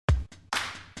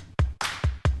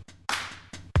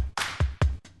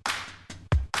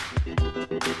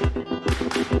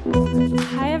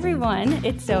Hi, everyone.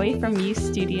 It's Zoe from Muse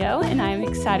Studio, and I'm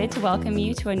excited to welcome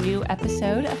you to a new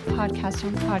episode of Podcast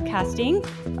on Podcasting.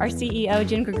 Our CEO,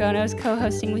 Jen Gregono, is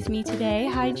co-hosting with me today.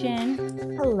 Hi, Jen.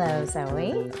 Hello,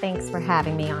 Zoe. Thanks for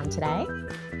having me on today.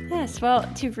 Yes, well,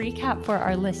 to recap for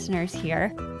our listeners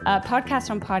here, Podcast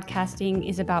on Podcasting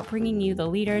is about bringing you the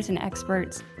leaders and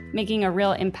experts making a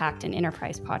real impact in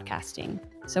enterprise podcasting.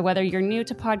 So whether you're new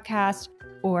to podcast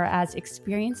or as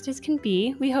experienced as can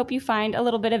be, we hope you find a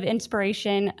little bit of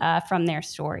inspiration from their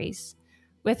stories.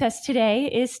 With us today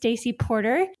is Stacy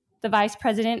Porter, the Vice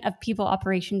President of People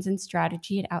Operations and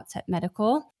Strategy at Outset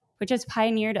Medical, which has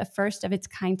pioneered a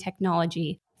first-of-its-kind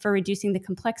technology for reducing the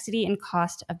complexity and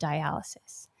cost of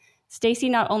dialysis. Stacy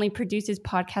not only produces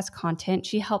podcast content,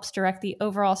 she helps direct the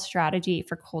overall strategy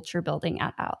for culture building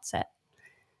at Outset.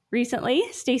 Recently,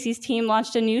 Stacy's team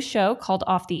launched a new show called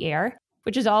Off the Air,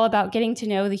 which is all about getting to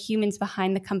know the humans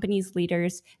behind the company's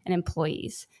leaders and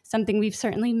employees, something we've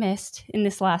certainly missed in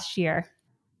this last year.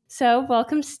 So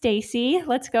welcome, Stacy.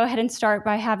 Let's go ahead and start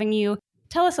by having you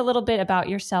tell us a little bit about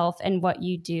yourself and what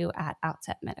you do at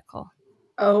Outset Medical.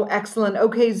 Oh, excellent.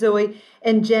 Okay, Zoe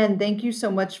and Jen, thank you so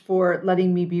much for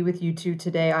letting me be with you two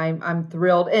today. I'm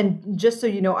thrilled. And just so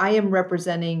you know, I am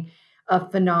representing a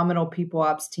phenomenal people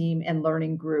ops team and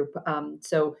learning group.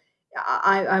 So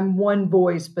I'm one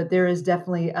voice, but there is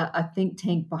definitely a think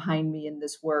tank behind me in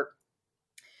this work.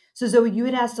 So Zoe, you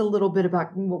had asked a little bit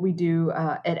about what we do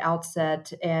at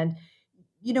Outset, and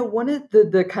one of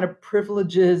the kind of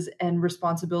privileges and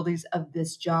responsibilities of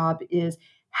this job is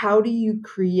how do you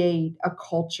create a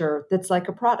culture that's like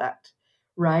a product,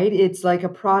 right? It's like a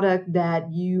product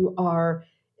that you are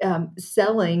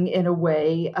selling in a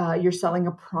way, you're selling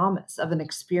a promise of an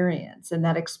experience. And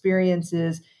that experience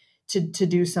is to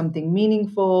do something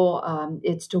meaningful.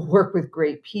 It's to work with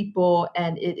great people,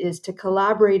 and it is to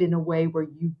collaborate in a way where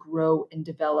you grow and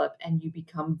develop and you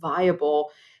become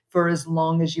viable for as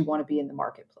long as you want to be in the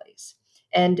marketplace.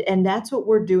 And that's what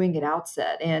we're doing at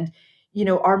Outset. And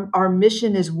our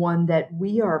mission is one that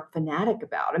we are fanatic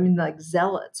about. I mean, like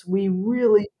zealots. We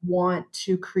really want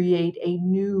to create a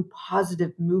new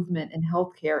positive movement in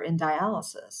healthcare in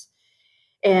dialysis.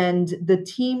 And the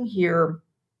team here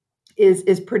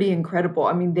is pretty incredible.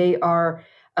 I mean, they've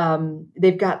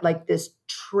got like this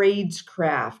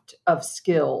tradescraft of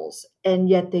skills, and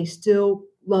yet they still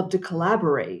love to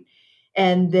collaborate.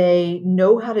 And they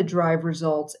know how to drive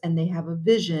results, and they have a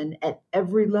vision at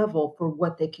every level for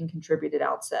what they can contribute at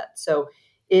Outset. So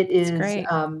it is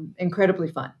incredibly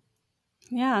fun.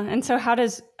 Yeah, and so how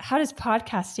does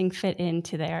podcasting fit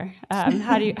into there?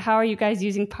 How are you guys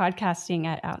using podcasting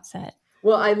at Outset?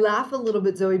 Well, I laugh a little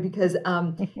bit, Zoe, because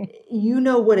you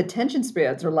know what attention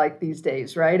spans are like these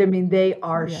days, right? I mean, they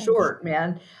are short,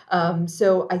 man.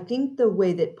 So I think the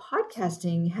way that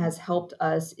podcasting has helped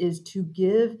us is to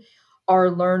give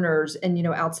our learners, and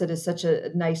Outset is such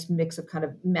a nice mix of kind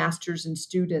of masters and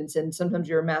students, and sometimes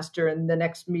you're a master and the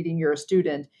next meeting you're a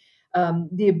student,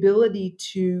 the ability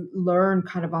to learn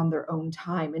kind of on their own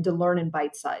time and to learn in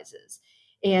bite sizes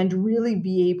and really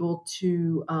be able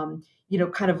to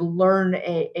kind of learn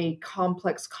a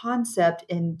complex concept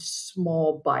in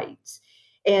small bites.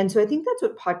 And so I think that's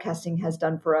what podcasting has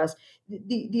done for us.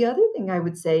 The other thing I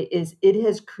would say is it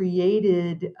has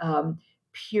created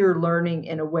peer learning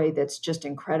in a way that's just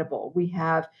incredible. We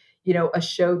have, a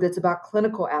show that's about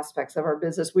clinical aspects of our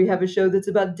business. We have a show that's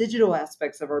about digital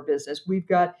aspects of our business. We've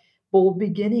got Bold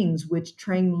Beginnings, which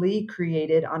Trang Lee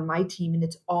created on my team, and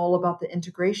it's all about the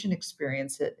integration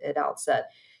experience at Outset.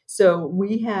 So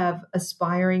we have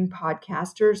aspiring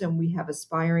podcasters and we have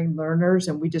aspiring learners,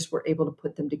 and we just were able to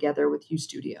put them together with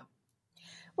UStudio.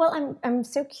 Well, I'm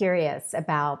so curious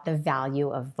about the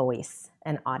value of voice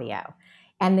and audio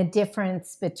and the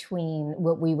difference between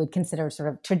what we would consider sort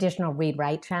of traditional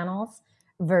read-write channels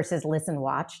versus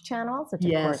listen-watch channels, which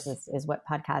of course is what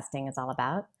podcasting is all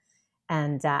about.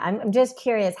 And I'm just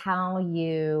curious how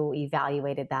you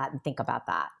evaluated that and think about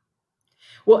that.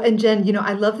 Well, and Jen,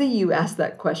 I love that you asked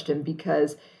that question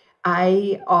because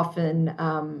I often,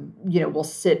 will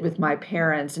sit with my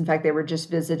parents. In fact, they were just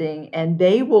visiting, and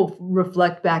they will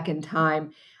reflect back in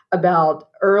time about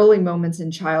early moments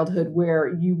in childhood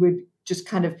where you would just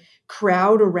kind of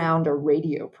crowd around a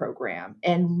radio program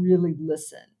and really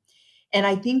listen. And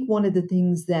I think one of the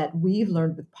things that we've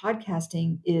learned with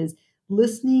podcasting is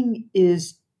listening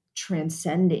is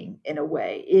transcending in a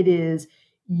way. It is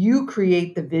you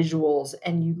create the visuals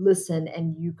and you listen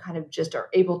and you kind of just are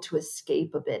able to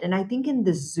escape a bit. And I think in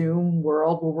the Zoom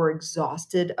world where we're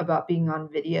exhausted about being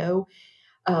on video,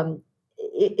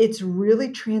 it's really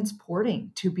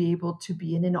transporting to be able to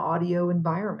be in an audio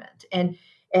environment. And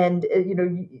And,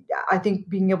 I think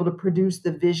being able to produce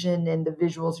the vision and the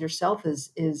visuals yourself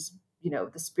is,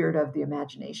 the spirit of the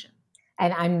imagination.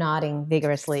 And I'm nodding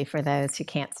vigorously for those who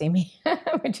can't see me,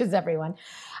 which is everyone.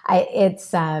 It's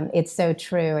so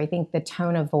true. I think the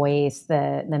tone of voice,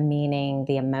 the meaning,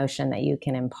 the emotion that you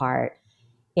can impart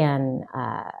in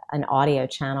an audio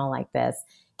channel like this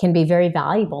can be very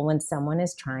valuable when someone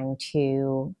is trying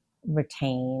to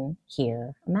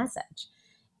hear a message.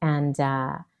 And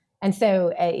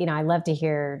so, I love to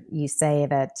hear you say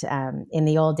that in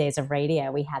the old days of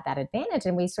radio, we had that advantage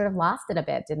and we sort of lost it a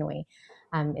bit, didn't we?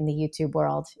 In the YouTube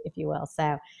world, if you will.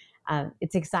 So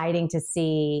it's exciting to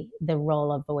see the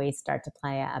role of voice start to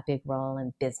play a big role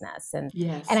in business. And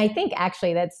yes. And I think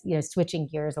actually that's, switching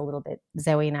gears a little bit.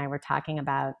 Zoe and I were talking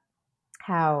about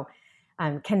how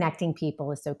connecting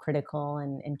people is so critical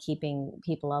and keeping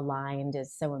people aligned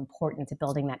is so important to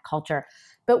building that culture.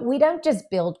 But we don't just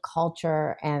build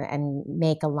culture and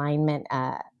make alignment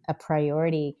a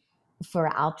priority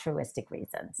for altruistic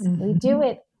reasons. Mm-hmm. We do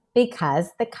it because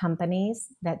the companies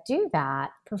that do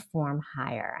that perform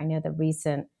higher. I know the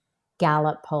recent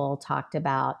Gallup poll talked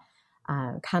about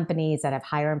companies that have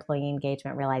higher employee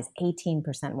engagement realize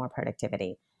 18% more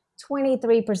productivity,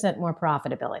 23% more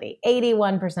profitability,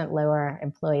 81% lower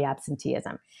employee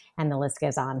absenteeism, and the list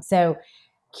goes on. So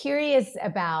curious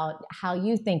about how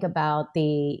you think about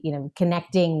the,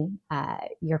 connecting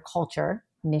your culture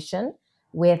mission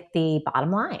with the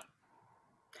bottom line.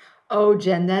 Oh,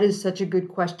 Jen, that is such a good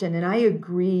question. And I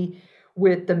agree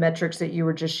with the metrics that you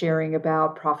were just sharing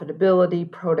about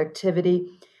profitability, productivity.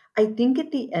 I think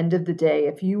at the end of the day,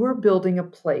 if you are building a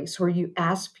place where you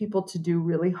ask people to do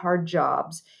really hard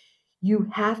jobs, you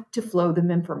have to flow them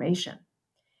information.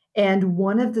 And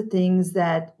one of the things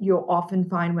that you'll often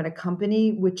find when a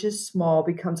company, which is small,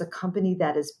 becomes a company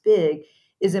that is big,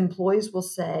 is employees will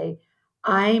say,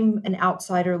 I'm an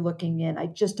outsider looking in. I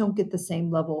just don't get the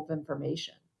same level of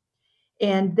information.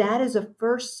 And that is a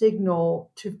first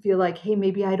signal to feel like, hey,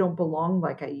 maybe I don't belong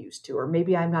like I used to, or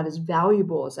maybe I'm not as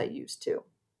valuable as I used to.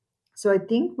 So I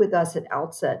think with us at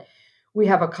Outset, we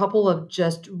have a couple of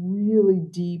just really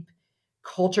deep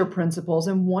culture principles.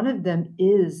 And one of them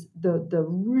is the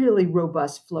really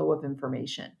robust flow of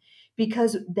information,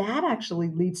 because that actually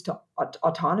leads to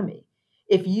autonomy.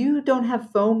 If you don't have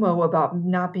FOMO about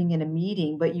not being in a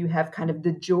meeting, but you have kind of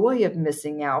the joy of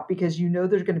missing out because you know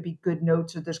there's going to be good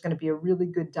notes or there's going to be a really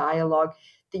good dialogue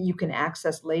that you can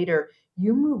access later,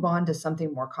 you move on to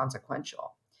something more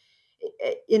consequential.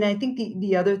 And I think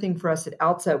the other thing for us at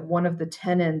Outset, one of the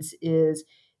tenets is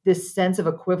this sense of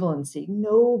equivalency.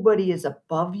 Nobody is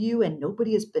above you and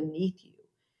nobody is beneath you.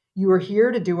 You are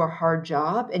here to do a hard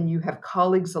job, and you have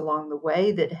colleagues along the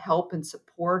way that help and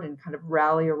support and kind of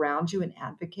rally around you and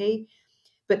advocate.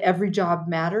 But every job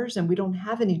matters, and we don't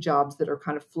have any jobs that are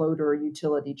kind of floater or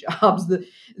utility jobs. The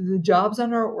jobs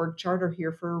on our org chart are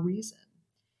here for a reason.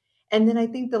 And then I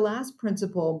think the last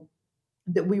principle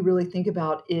that we really think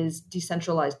about is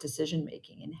decentralized decision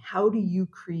making. And how do you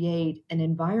create an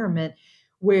environment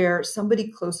where somebody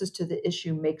closest to the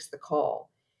issue makes the call?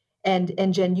 And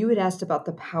Jen, you had asked about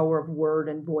the power of word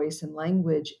and voice and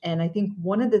language. And I think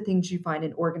one of the things you find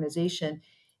in organization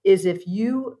is if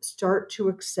you start to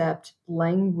accept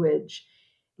language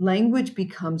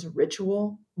becomes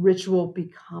ritual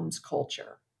becomes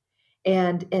culture.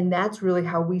 And that's really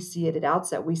how we see it at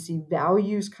Outset. We see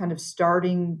values kind of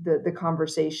starting the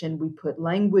conversation. We put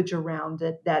language around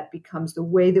it. That becomes the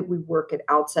way that we work at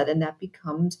Outset, and that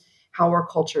becomes how our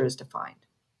culture is defined.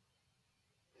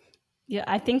 Yeah,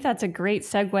 I think that's a great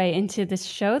segue into this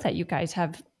show that you guys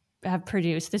have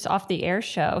produced, this Off the Air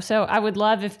show. So I would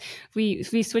love if we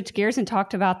switched gears and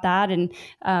talked about that, and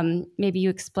maybe you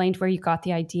explained where you got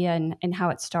the idea and how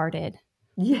it started.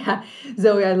 Yeah,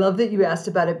 Zoe, I love that you asked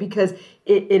about it, because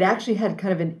it actually had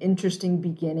kind of an interesting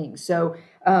beginning. So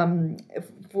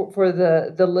for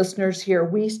the listeners here,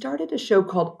 we started a show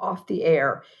called Off the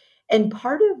Air. And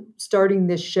part of starting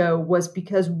this show was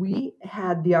because we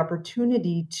had the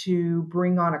opportunity to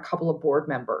bring on a couple of board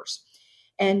members.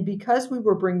 And because we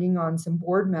were bringing on some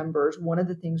board members, one of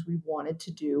the things we wanted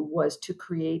to do was to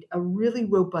create a really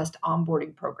robust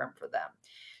onboarding program for them.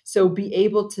 So be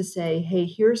able to say, hey,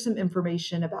 here's some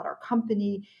information about our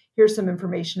company. Here's some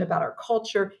information about our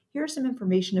culture. Here's some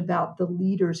information about the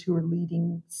leaders who are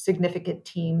leading significant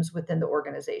teams within the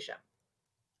organization.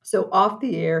 So Off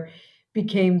the Air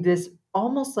became this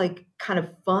almost like kind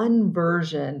of fun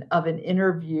version of an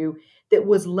interview that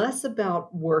was less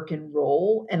about work and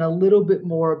role and a little bit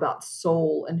more about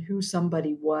soul and who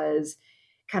somebody was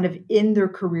kind of in their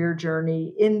career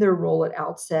journey, in their role at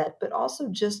Outset, but also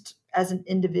just as an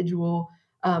individual,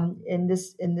 in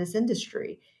this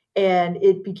industry. And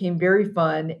it became very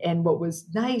fun. And what was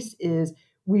nice is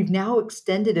we've now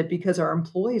extended it because our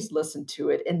employees listen to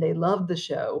it and they love the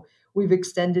show. We've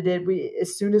extended it.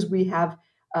 As soon as we have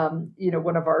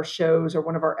one of our shows or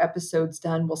one of our episodes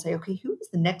done, we'll say, okay, who is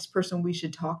the next person we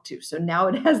should talk to? So now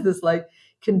it has this like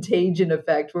contagion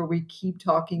effect where we keep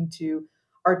talking to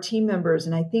our team members.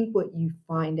 And I think what you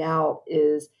find out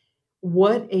is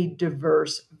what a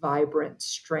diverse, vibrant,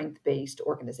 strength-based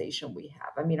organization we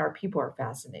have. I mean, our people are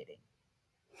fascinating.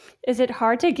 Is it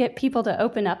hard to get people to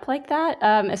open up like that,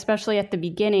 especially at the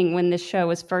beginning when this show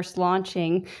was first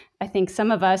launching? I think some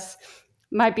of us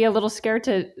might be a little scared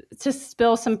to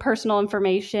spill some personal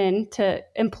information to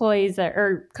employees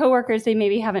or coworkers they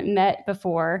maybe haven't met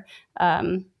before,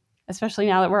 especially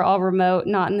now that we're all remote,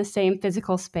 not in the same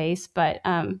physical space. But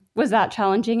was that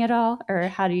challenging at all, or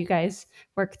how do you guys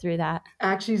work through that?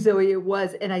 Actually, Zoe, it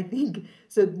was. And I think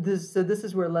so this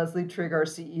is where Leslie Trigg, our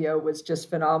CEO, was just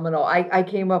phenomenal. I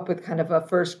came up with kind of a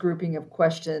first grouping of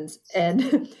questions,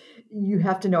 and you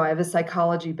have to know I have a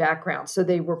psychology background. So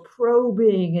they were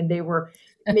probing and they were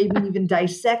maybe even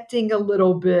dissecting a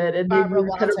little bit, and Barbara maybe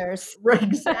Walters. right,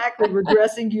 exactly,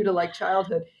 regressing you to like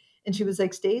childhood. And she was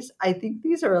like, Stace, I think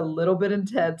these are a little bit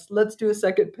intense. Let's do a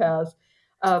second pass.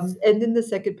 And then the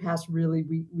second pass, really,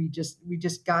 we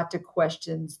just got to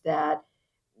questions that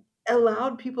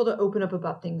allowed people to open up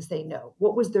about things they know.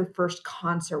 What was their first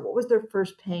concert? What was their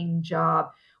first paying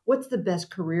job? What's the best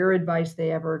career advice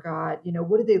they ever got?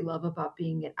 What do they love about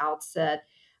being at Outset?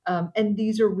 And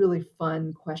these are really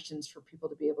fun questions for people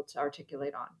to be able to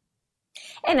articulate on.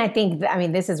 And I think,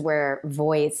 this is where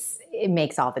voice, it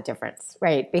makes all the difference,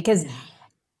 right? Because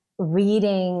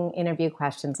reading interview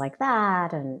questions like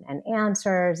that and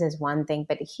answers is one thing,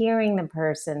 but hearing the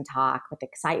person talk with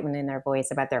excitement in their voice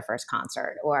about their first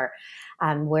concert or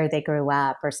where they grew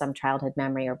up or some childhood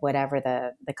memory or whatever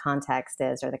the context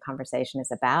is or the conversation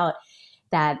is about,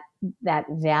 that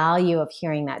value of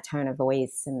hearing that tone of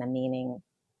voice and the meaning,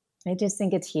 I just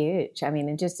think it's huge.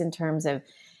 And just in terms of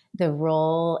the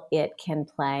role it can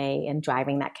play in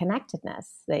driving that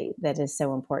connectedness that is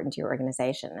so important to your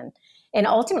organization and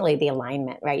ultimately the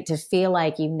alignment, right? To feel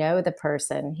like you know the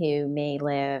person who may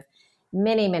live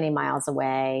many, many miles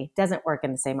away, doesn't work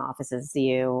in the same office as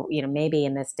you, maybe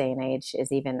in this day and age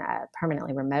is even a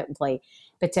permanently remote employee,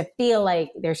 but to feel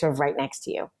like they're sort of right next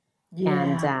to you.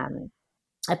 Yeah. And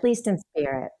at least in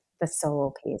spirit, the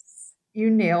soul piece. You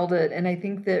nailed it. And I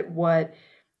think that what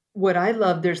I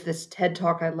love, there's this TED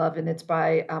Talk I love, and it's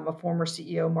by a former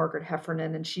CEO, Margaret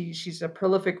Heffernan, and she's a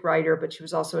prolific writer, but she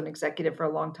was also an executive for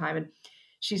a long time. And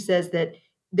she says that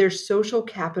there's social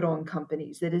capital in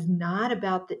companies that is not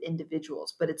about the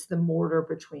individuals, but it's the mortar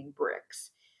between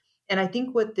bricks. And I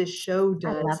think what this show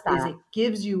does is it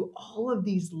gives you all of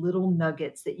these little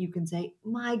nuggets that you can say,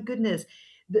 my goodness,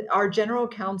 our general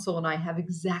counsel and I have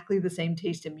exactly the same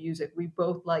taste in music. We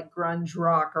both like grunge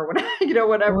rock or whatever,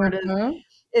 whatever it is.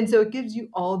 And so it gives you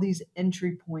all these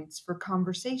entry points for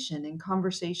conversation, and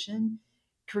conversation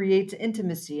creates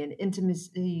intimacy, and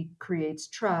intimacy creates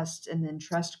trust, and then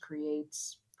trust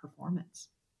creates performance.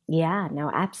 Yeah,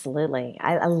 no, absolutely.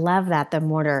 I love that, the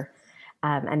mortar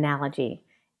analogy.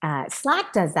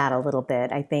 Slack does that a little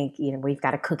bit. I think, we've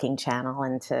got a cooking channel,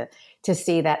 and to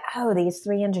see that, these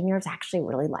 3 engineers actually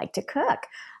really like to cook.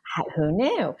 Who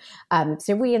knew?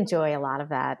 So we enjoy a lot of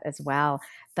that as well.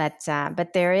 But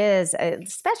there is,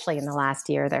 especially in the last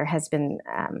year, there has been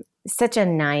such a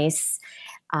nice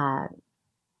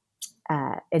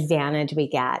advantage we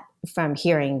get from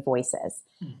hearing voices.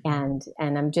 Mm-hmm.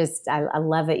 And I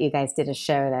love that you guys did a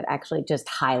show that actually just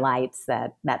highlights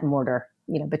that mortar,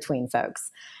 between folks.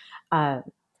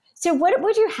 So what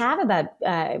would you have about,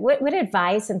 what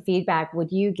advice and feedback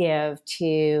would you give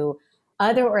to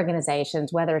other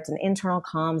organizations, whether it's an internal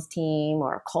comms team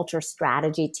or a culture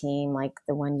strategy team like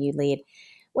the one you lead?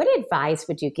 What advice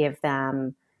would you give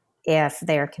them if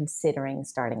they're considering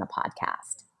starting a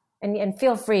podcast? And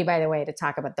feel free, by the way, to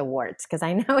talk about the warts, because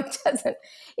I know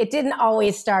it didn't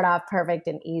always start off perfect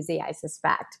and easy, I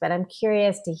suspect. But I'm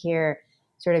curious to hear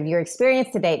sort of your experience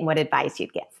to date and what advice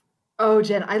you'd give. Oh,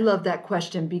 Jen, I love that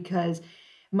question, because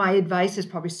my advice is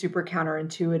probably super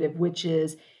counterintuitive, which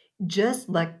is just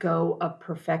let go of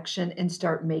perfection and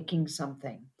start making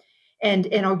something. And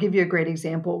I'll give you a great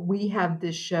example. We have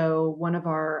this show, one of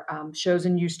our shows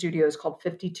in U Studios called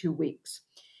 52 Weeks.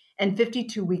 And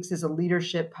 52 Weeks is a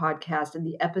leadership podcast, and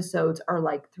the episodes are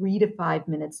like 3 to 5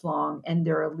 minutes long, and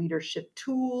they're a leadership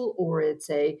tool, or it's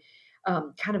a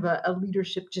kind of a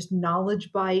leadership just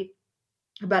knowledge bite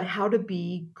about how to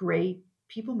be great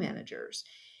people managers.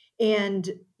 And,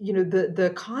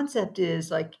 the concept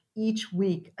is like each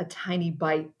week, a tiny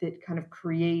bite that kind of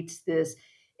creates this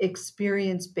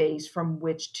experience base from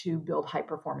which to build high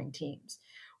performing teams.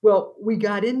 Well, we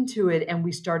got into it and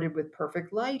we started with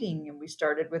perfect lighting and we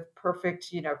started with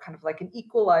perfect, kind of like an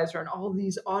equalizer and all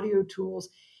these audio tools.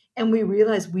 And we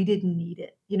realized we didn't need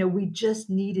it. We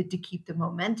just needed to keep the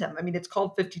momentum. I mean, it's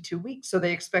called 52 weeks, so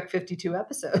they expect 52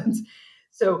 episodes.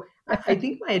 So I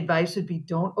think my advice would be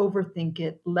don't overthink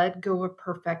it. Let go of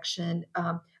perfection.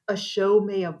 A show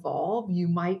may evolve. You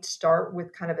might start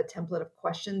with kind of a template of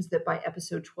questions that by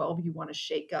episode 12 you want to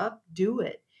shake up. Do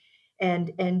it.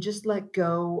 And just let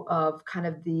go of kind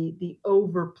of the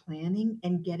over planning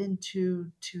and get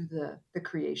into the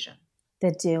creation.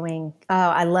 The doing. Oh,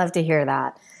 I love to hear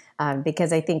that.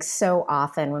 Because I think so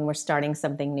often when we're starting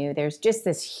something new, there's just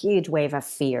this huge wave of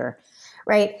fear,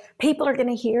 right? People are going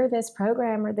to hear this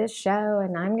program or this show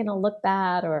and I'm going to look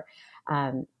bad, or,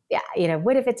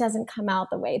 what if it doesn't come out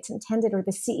the way it's intended, or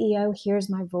the CEO hears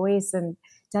my voice and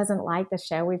doesn't like the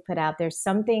show we put out. There's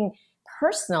something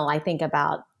personal, I think,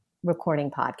 about recording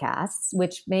podcasts,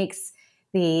 which makes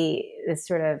the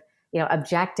sort of,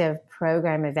 objective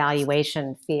program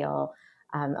evaluation feel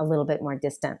a little bit more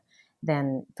distant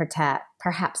than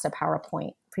perhaps a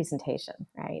PowerPoint presentation,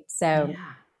 right? So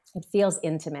it feels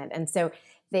intimate. And so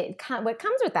what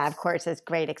comes with that, of course, is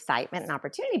great excitement and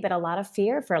opportunity, but a lot of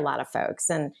fear for a lot of folks.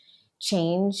 And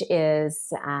change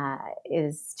is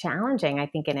challenging, I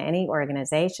think, in any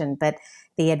organization. But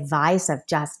the advice of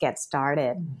just get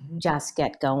started, just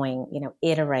get going,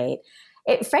 iterate.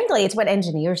 Frankly, it's what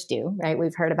engineers do, right?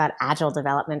 We've heard about agile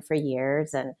development for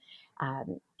years, and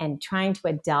trying to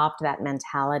adopt that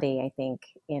mentality, I think,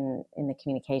 in the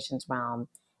communications realm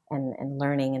and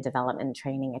learning and development and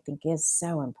training, I think, is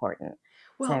so important.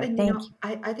 Well, so and thank you.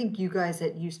 I think you guys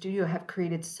at U Studio have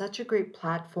created such a great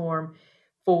platform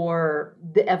for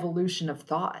the evolution of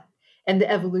thought and the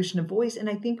evolution of voice. And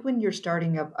I think when you're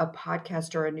starting a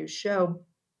podcast or a new show,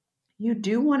 you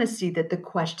do want to see that the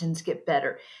questions get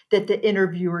better, that the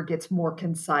interviewer gets more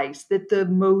concise, that the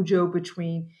mojo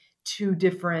between two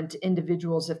different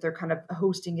individuals, if they're kind of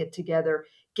hosting it together,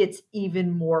 gets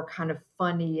even more kind of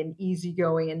funny and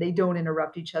easygoing and they don't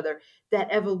interrupt each other. That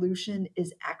evolution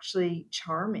is actually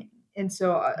charming. And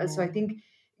so I think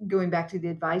going back to the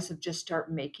advice of just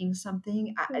start making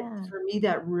something, for me,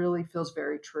 that really feels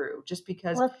very true, just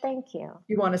because thank you.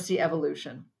 You want to see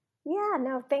evolution. Yeah,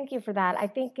 no, thank you for that. I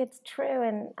think it's true.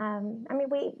 And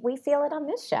we feel it on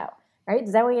this show, right?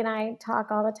 Zoe and I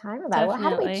talk all the time about, well,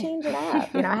 how do we change it up?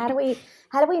 How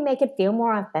do we make it feel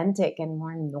more authentic and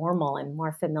more normal and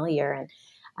more familiar?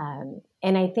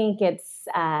 And I think it's,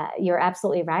 you're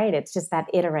absolutely right. It's just that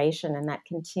iteration and that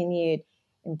continued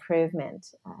improvement.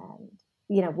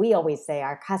 We always say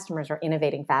our customers are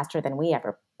innovating faster than we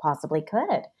ever possibly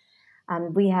could.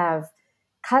 We have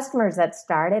customers that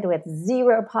started with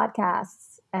 0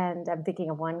 podcasts. And I'm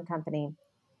thinking of one company,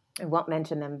 I won't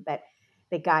mention them, but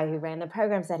the guy who ran the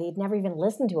program said he'd never even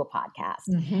listened to a podcast.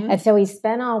 And so he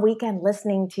spent all weekend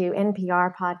listening to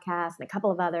NPR podcasts and a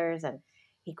couple of others. And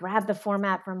he grabbed the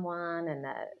format from one and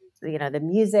the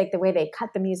music, the way they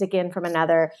cut the music in from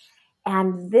another.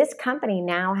 And this company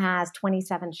now has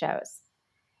 27 shows.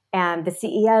 And the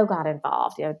CEO got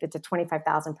involved. It's a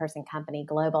 25,000 person company,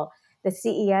 global. The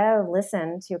CEO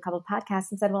listened to a couple of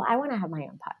podcasts and said, well, I want to have my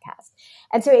own podcast.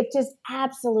 And so it just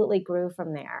absolutely grew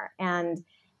from there. And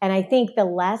I think the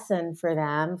lesson for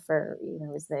them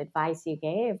is the advice you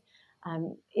gave.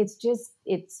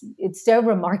 It's so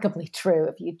remarkably true.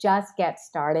 If you just get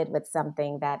started with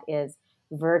something that is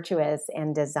virtuous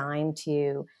and designed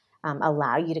to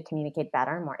allow you to communicate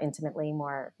better, more intimately,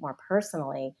 more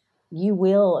personally, you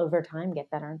will over time get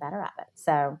better and better at it.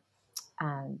 So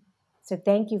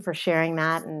thank you for sharing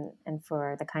that and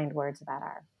for the kind words about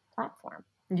our platform.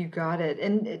 You got it.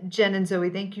 And Jen and Zoe,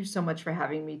 thank you so much for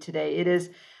having me today. It is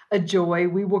a joy.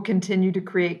 We will continue to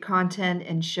create content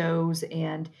and shows.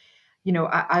 And,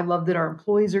 I love that our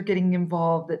employees are getting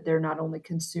involved, that they're not only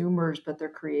consumers, but they're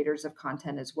creators of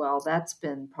content as well. That's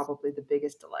been probably the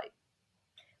biggest delight.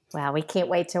 Well, we can't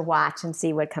wait to watch and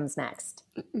see what comes next.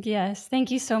 Yes.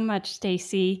 Thank you so much,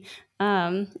 Stacey.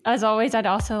 As always, I'd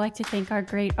also like to thank our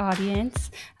great audience.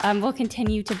 We'll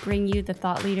continue to bring you the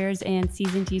thought leaders and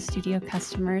seasoned U Studio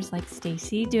customers like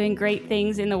Stacey doing great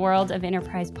things in the world of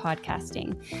enterprise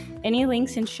podcasting. Any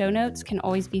links and show notes can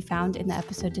always be found in the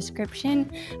episode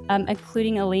description,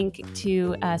 including a link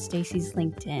to Stacey's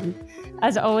LinkedIn.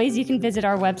 As always, you can visit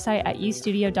our website at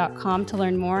ustudio.com to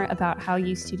learn more about how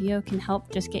U Studio can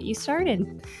help just get you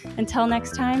started. Until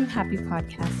next time, happy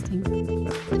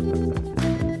podcasting.